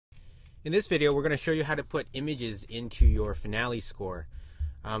In this video, we're going to show you how to put images into your Finale score.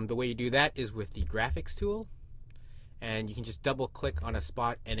 The way you do that is with the graphics tool, and you can just double click on a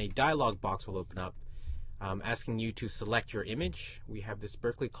spot and a dialog box will open up asking you to select your image. We have this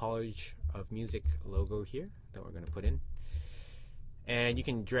Berklee College of Music logo here that we're going to put in, and you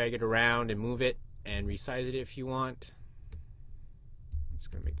can drag it around and move it and resize it if you want. I'm just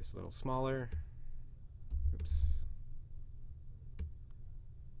going to make this a little smaller. Oops.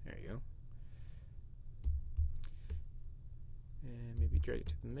 There you go. And maybe drag it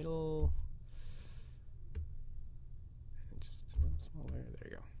to the middle. And just a little smaller.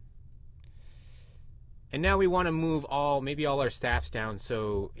 There you go. And now we want to move maybe all our staffs down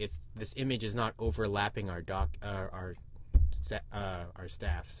so this image is not overlapping our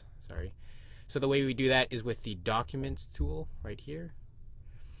staffs. Sorry. So the way we do that is with the Documents tool right here.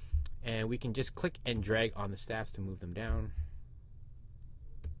 And we can just click and drag on the staffs to move them down,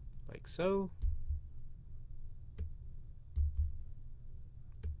 like so.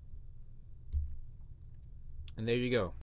 And there you go.